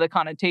think some of the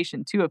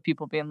connotation too of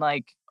people being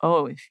like,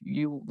 oh, if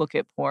you look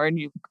at porn,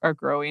 you are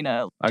growing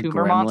a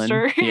tumor gremlin.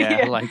 Monster.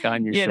 Yeah, like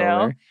on your shoulder.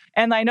 Know?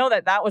 And I know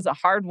that was a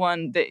hard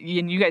one that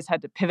you guys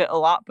had to pivot a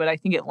lot, but I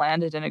think it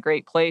landed in a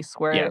great place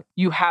where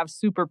you have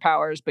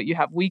superpowers, but you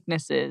have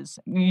weaknesses.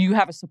 You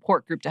have a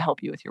support group to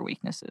help you with your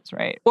weaknesses,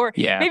 right? Or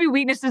maybe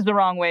weakness is the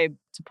wrong way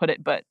to put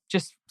it, but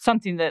just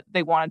something that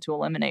they wanted to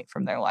eliminate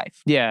from their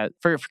life. Yeah.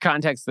 For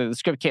context, the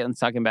script Caitlin's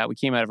talking about, we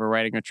came out of a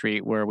writing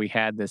retreat where we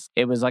had this,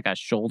 it was like a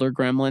shoulder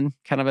gremlin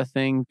kind of a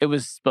thing. It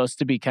was supposed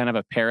to be kind of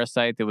a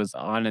parasite that was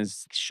on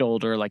his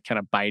shoulder, like kind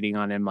of biting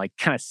on him, like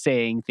kind of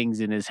saying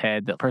things in his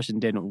head that the person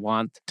didn't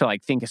want to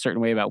like think a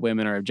certain way about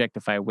women or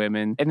objectify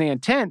women. And the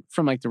intent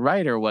from like the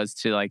writer was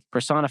to like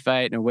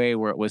personify it in a way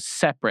where it was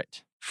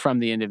separate from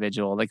the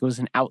individual. Like it was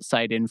an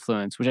outside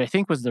influence, which I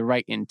think was the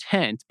right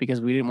intent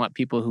because we didn't want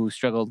people who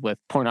struggled with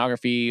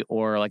pornography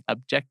or like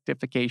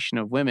objectification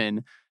of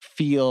women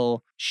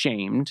feel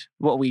shamed.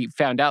 What we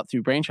found out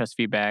through brain trust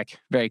feedback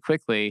very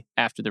quickly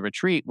after the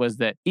retreat was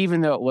that even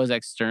though it was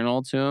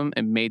external to them,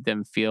 it made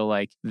them feel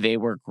like they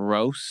were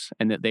gross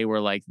and that they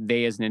were like,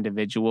 they as an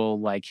individual,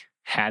 like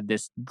had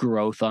this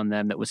growth on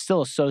them that was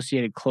still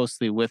associated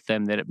closely with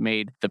them, that it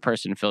made the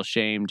person feel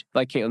shamed.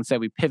 Like Caitlin said,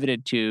 we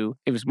pivoted to,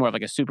 it was more of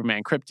like a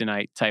Superman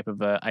kryptonite type of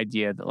a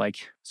idea that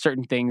like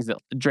certain things that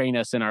drain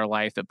us in our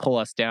life, that pull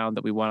us down,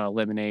 that we want to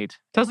eliminate.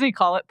 Doesn't he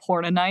call it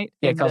pornonite?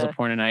 Yeah, he calls it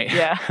pornonite.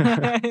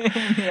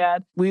 Yeah.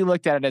 We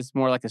looked at it as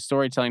more like a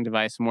storytelling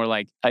device, more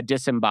like a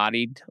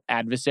disembodied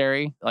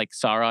adversary, like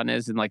Sauron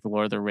is in like the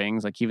Lord of the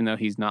Rings. Like even though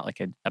he's not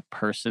like a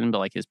person, but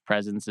like his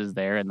presence is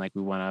there and like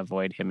we want to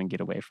avoid him and get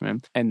away from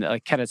him. And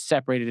like kind of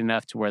separated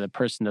enough to where the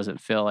person doesn't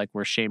feel like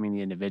we're shaming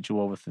the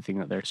individual with the thing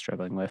that they're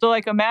struggling with. So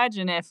like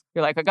imagine if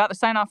you're like, I got the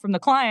sign off from the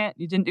client,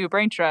 you didn't do a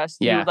brain trust,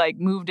 you like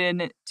moved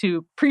in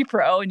to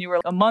pre-pro and you were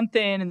a month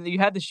in and you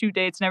had the shoot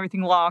dates and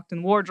everything locked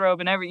and wardrobe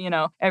and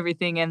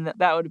everything, and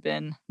that would have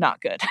been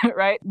not good,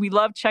 right? We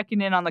love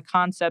checking in on the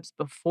concepts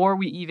before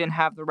we even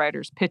have the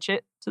writers pitch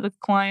it to the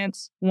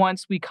clients.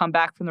 Once we come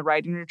back from the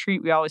writing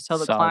retreat, we always tell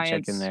the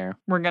clients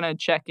we're going to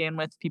check in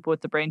with people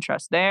with the brain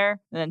trust there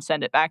and then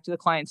send it back to the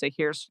client and say,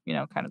 here's,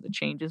 kind of the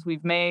changes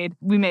we've made.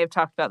 We may have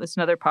talked about this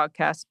in other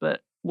podcasts,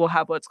 but we'll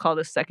have what's called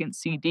a second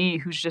CD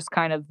who's just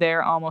kind of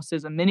there almost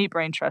as a mini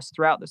brain trust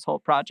throughout this whole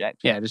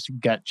project. Yeah, just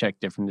gut check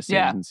different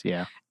decisions.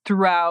 Yeah.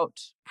 throughout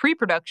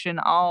pre-production,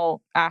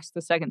 I'll ask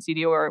the second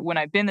CD, or when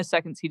I've been the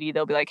second CD,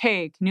 they'll be like,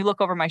 hey, can you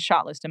look over my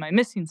shot list? Am I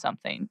missing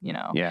something?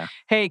 Yeah.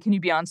 Hey, can you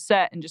be on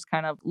set and just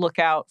kind of look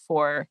out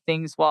for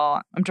things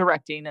while I'm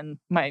directing? And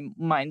my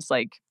mind's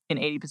like in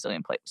 80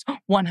 bazillion places,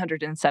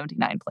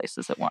 179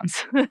 places at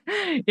once. You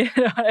know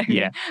what I mean?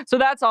 Yeah. So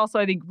that's also,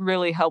 I think,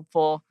 really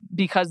helpful,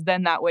 because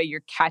then that way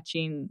you're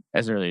catching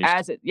as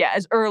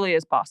early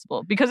as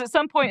possible. Because at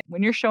some point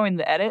when you're showing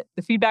the edit,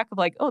 the feedback of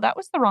like, oh, that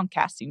was the wrong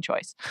casting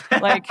choice,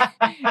 like,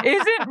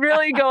 isn't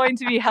really going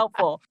to be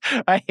helpful.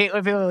 I hate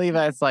when people leave.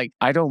 It's like,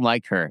 I don't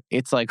like her.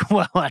 It's like,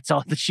 well, that's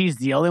all. She's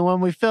the only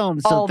one we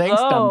filmed. So thanks,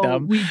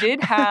 dum-dum. We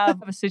did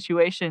have a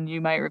situation, you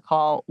might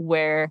recall,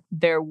 where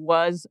there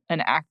was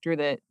an actor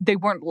that they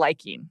weren't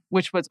liking,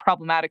 which was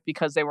problematic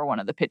because they were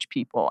one of the pitch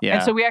people. Yeah.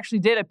 And so we actually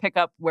did a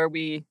pickup where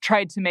we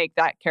tried to make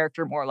that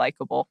character more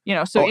likable.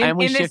 And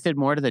we shifted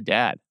more to the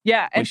dad.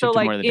 Yeah. And so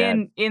like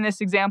in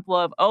this example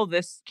of, oh,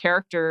 this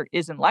character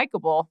isn't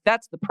likable,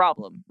 that's the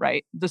problem,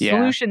 right? The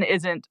solution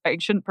isn't, I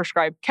shouldn't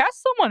prescribe,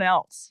 cast someone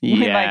else.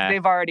 Yeah. Like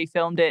they've already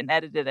filmed it and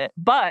edited it.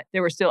 But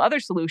there were still other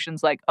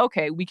solutions like,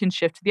 okay, we can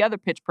shift to the other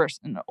pitch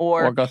person,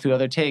 or go through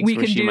other takes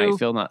where she might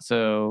feel not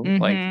so,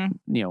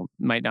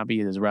 might not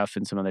be as rough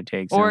in some other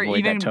takes. Or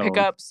even pick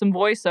up some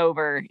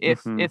voiceover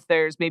if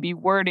there's maybe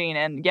wording,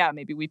 and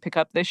maybe we pick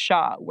up this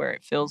shot where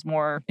it feels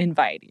more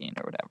inviting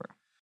or whatever.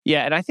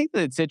 Yeah, and I think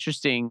that it's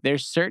interesting.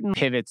 There's certain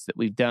pivots that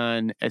we've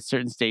done at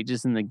certain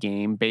stages in the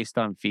game based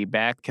on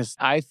feedback. Because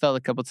I felt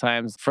a couple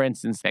times, for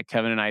instance, that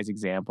Kevin and I's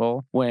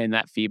example, when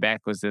that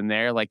feedback was in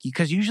there, like,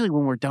 because usually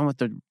when we're done with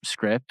the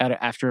script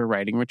after a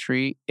writing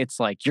retreat,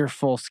 it's like you're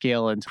full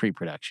scale into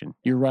pre-production.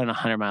 You're running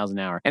 100 miles an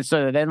hour. And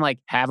so then like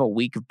have a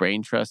week of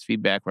brain trust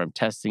feedback where I'm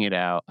testing it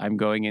out. I'm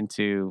going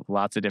into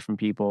lots of different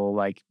people,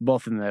 like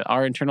both in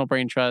our internal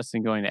brain trust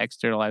and going to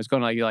external. I was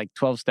going to like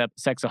 12-step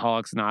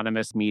Sexaholics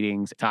Anonymous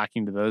meetings,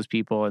 talking to those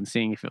people and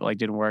seeing if it like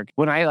didn't work.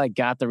 When I like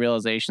got the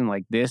realization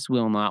like this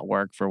will not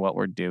work for what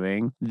we're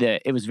doing,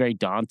 that it was very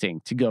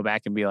daunting to go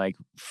back and be like,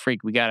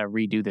 freak, we got to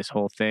redo this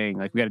whole thing.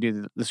 Like we got to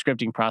do the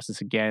scripting process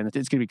again.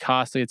 It's going to be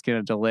costly. It's going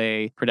to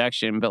delay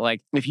production. But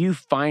like if you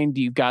find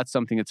you've got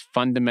something that's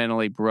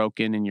fundamentally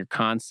broken in your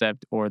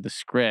concept or the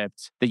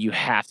script that you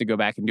have to go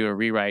back and do a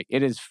rewrite,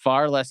 it is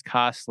far less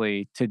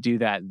costly to do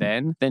that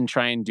then than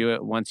try and do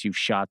it once you've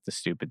shot the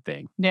stupid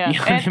thing. Yeah. You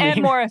know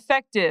and more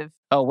effective.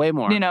 Oh, way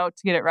more. To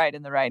get it right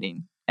in the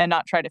writing and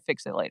not try to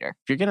fix it later.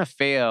 If you're going to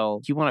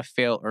fail, you want to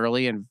fail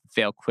early and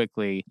fail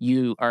quickly.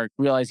 You are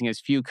realizing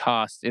as few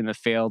costs in the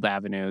failed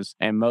avenues,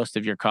 and most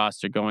of your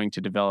costs are going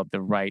to develop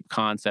the right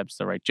concepts,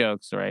 the right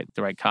jokes, the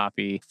right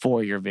copy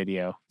for your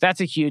video.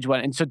 That's a huge one.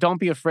 And so don't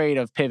be afraid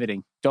of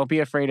pivoting. Don't be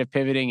afraid of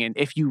pivoting. And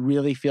if you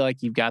really feel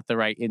like you've got the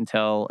right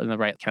intel and the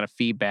right kind of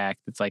feedback,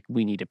 it's like,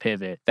 we need to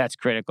pivot. That's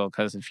critical,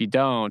 because if you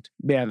don't,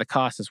 man, the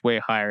cost is way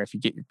higher if you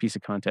get your piece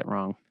of content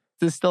wrong.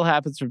 This still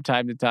happens from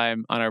time to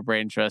time on our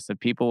brain trust that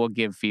people will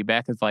give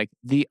feedback. It's like,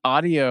 the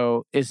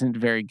audio isn't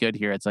very good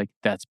here. It's like,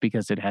 that's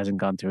because it hasn't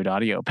gone through an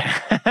audio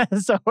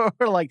pass. So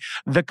we're like,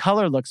 the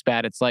color looks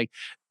bad. It's like,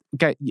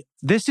 okay,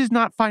 this is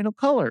not final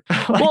color.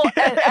 Well,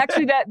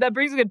 actually, that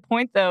brings a good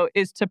point, though,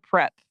 is to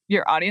prep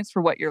your audience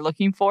for what you're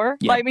looking for.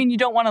 Yeah. I mean, you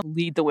don't want to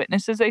lead the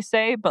witness, as they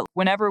say, but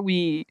whenever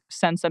we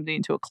send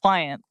something to a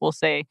client, we'll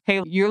say,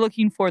 hey, you're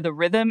looking for the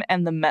rhythm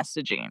and the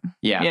messaging.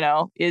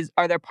 Yeah.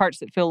 Are there parts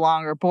that feel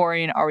long or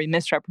boring? Are we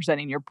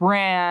misrepresenting your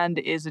brand?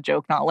 Is a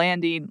joke not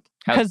landing?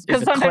 Because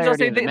sometimes they'll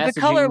say the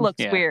color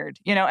looks weird,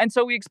 and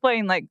so we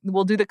explain, like,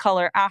 we'll do the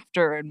color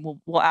after, and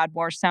we'll add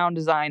more sound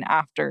design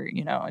after,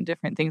 and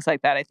different things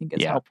like that. I think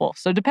is helpful.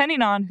 So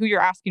depending on who you're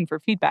asking for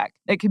feedback,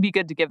 it can be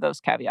good to give those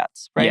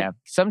caveats, right? Yeah.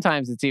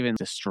 Sometimes it's even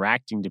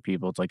distracting to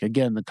people. It's like,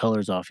 again, the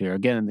color's off here.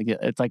 Again,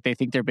 it's like they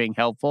think they're being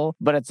helpful,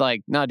 but it's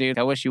like, no, dude,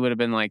 I wish you would have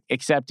been like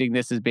accepting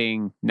this as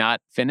being not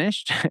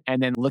finished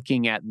and then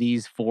looking at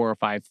these 4 or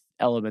 5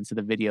 elements of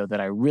the video that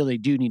I really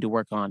do need to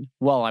work on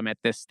while I'm at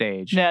this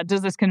stage. Yeah.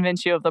 Does this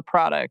convince you of the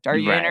product? Are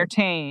you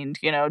entertained?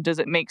 Does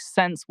it make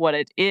sense what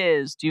it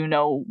is? Do you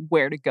know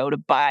where to go to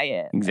buy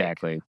it?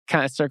 Exactly.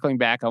 Kind of circling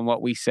back on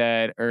what we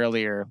said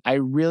earlier, I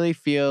really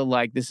feel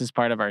like this is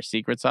part of our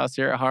secret sauce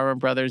here at Harmon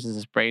Brothers is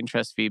this brain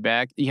trust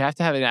feedback. You have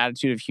to have an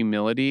attitude of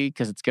humility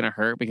because it's going to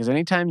hurt, because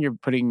anytime you're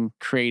putting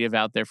creative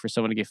out there for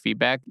someone to give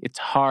feedback, it's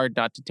hard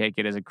not to take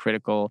it as a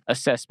critical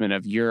assessment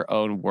of your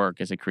own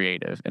work as a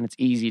creative. And it's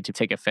easy to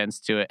take offense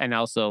to it and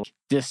also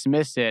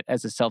dismiss it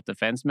as a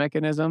self-defense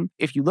mechanism.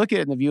 If you look at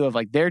it in the view of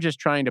like, they're just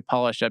trying to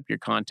polish up your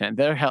content,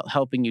 they're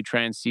helping you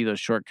try and see those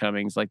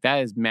shortcomings, like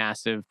that is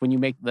massive. When you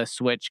make the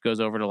switch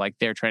goes over to like,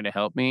 they're trying to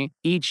help me,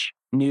 each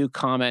new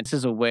comment. This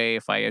is a way,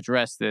 if I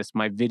address this,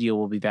 my video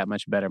will be that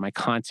much better. My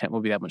content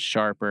will be that much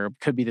sharper,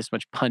 could be this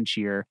much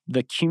punchier. The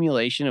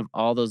accumulation of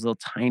all those little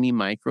tiny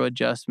micro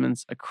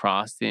adjustments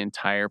across the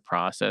entire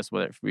process,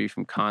 whether it be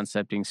from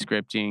concepting,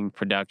 scripting,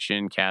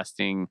 production,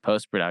 casting,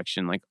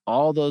 post-production, like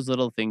all those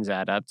little things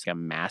add up to a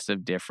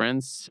massive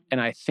difference. And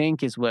I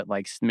think is what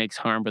like makes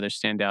Harm Brothers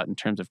stand out in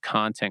terms of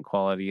content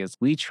quality is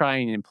we try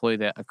and employ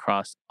that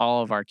across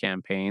all of our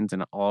campaigns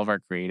and all of our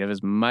creative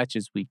as much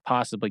as we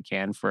possibly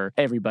can for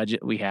every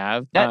budget we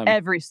have. At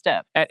every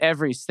step. At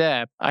every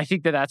step. I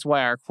think that that's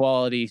why our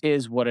quality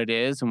is what it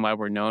is and why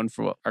we're known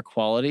for our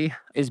quality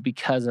is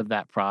because of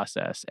that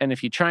process. And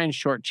if you try and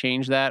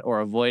shortchange that or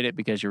avoid it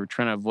because you're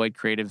trying to avoid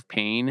creative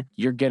pain,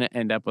 you're going to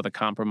end up with a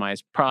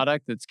compromised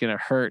product that's going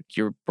to hurt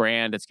your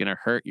brand. It's going to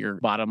hurt your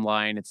bottom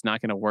line. It's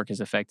not going to work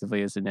as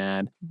effectively as an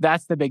ad.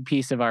 That's the big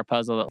piece of our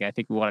puzzle that I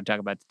think we want to talk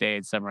about today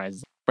and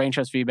summarize. Brain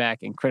trust feedback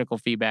and critical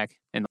feedback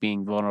and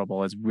being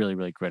vulnerable is really,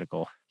 really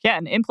critical. Yeah,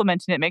 and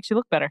implementing it makes you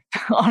look better.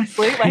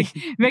 Honestly, like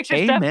it makes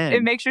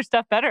your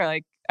stuff better.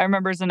 Like I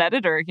remember as an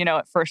editor,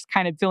 at first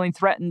kind of feeling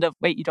threatened of,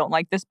 wait, you don't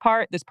like this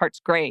part? This part's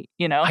great,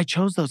 I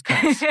chose those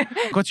cuts.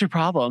 What's your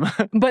problem?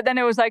 But then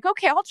it was like,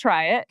 okay, I'll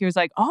try it. He was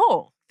like,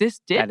 oh, this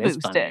did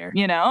boost it,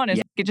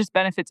 and it just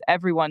benefits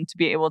everyone to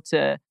be able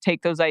to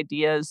take those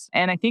ideas.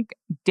 And I think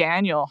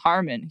Daniel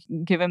Harmon,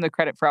 give him the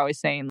credit for always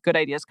saying good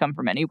ideas come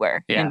from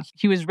anywhere. Yeah. And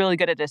he was really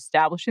good at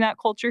establishing that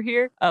culture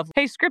here of,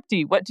 hey,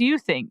 Scripty, what do you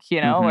think?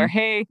 Or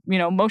hey,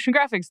 motion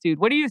graphics dude,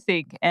 what do you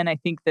think? And I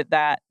think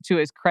that to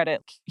his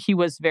credit, he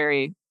was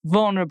very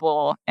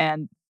vulnerable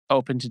and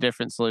open to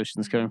different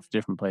solutions coming from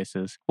different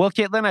places. Well,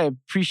 Caitlin, I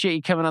appreciate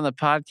you coming on the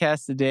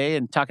podcast today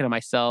and talking to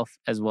myself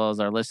as well as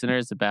our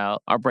listeners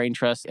about our brain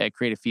trust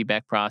creative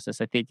feedback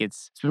process. I think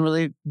it's been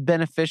really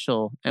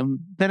beneficial and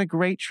been a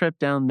great trip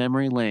down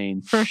memory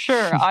lane. For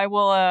sure. I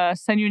will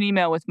send you an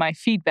email with my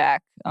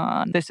feedback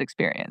on this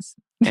experience.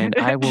 And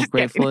I will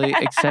gratefully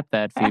accept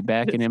that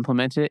feedback and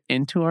implement it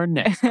into our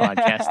next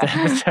podcast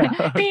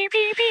episode. Beep,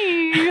 beep,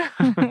 beep.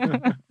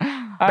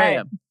 All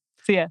right.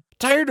 See ya.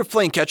 Tired of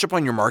playing catch up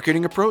on your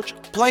marketing approach?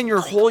 Plan your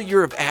whole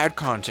year of ad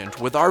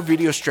content with our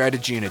video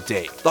strategy in a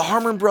day. The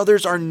Harmon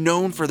brothers are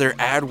known for their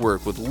ad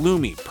work with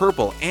Lumi,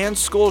 Purple, and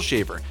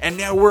Skullshaver, and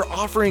now we're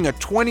offering a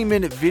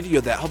 20-minute video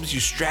that helps you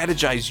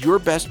strategize your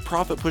best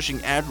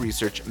profit-pushing ad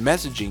research,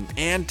 messaging,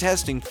 and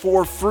testing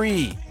for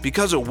free.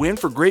 Because a win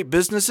for great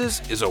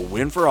businesses is a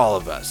win for all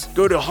of us.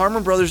 Go to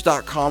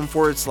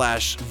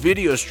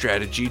harmonbrothers.com/video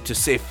strategy to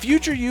save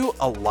future you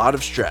a lot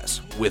of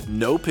stress with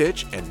no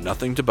pitch and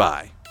nothing to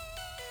buy.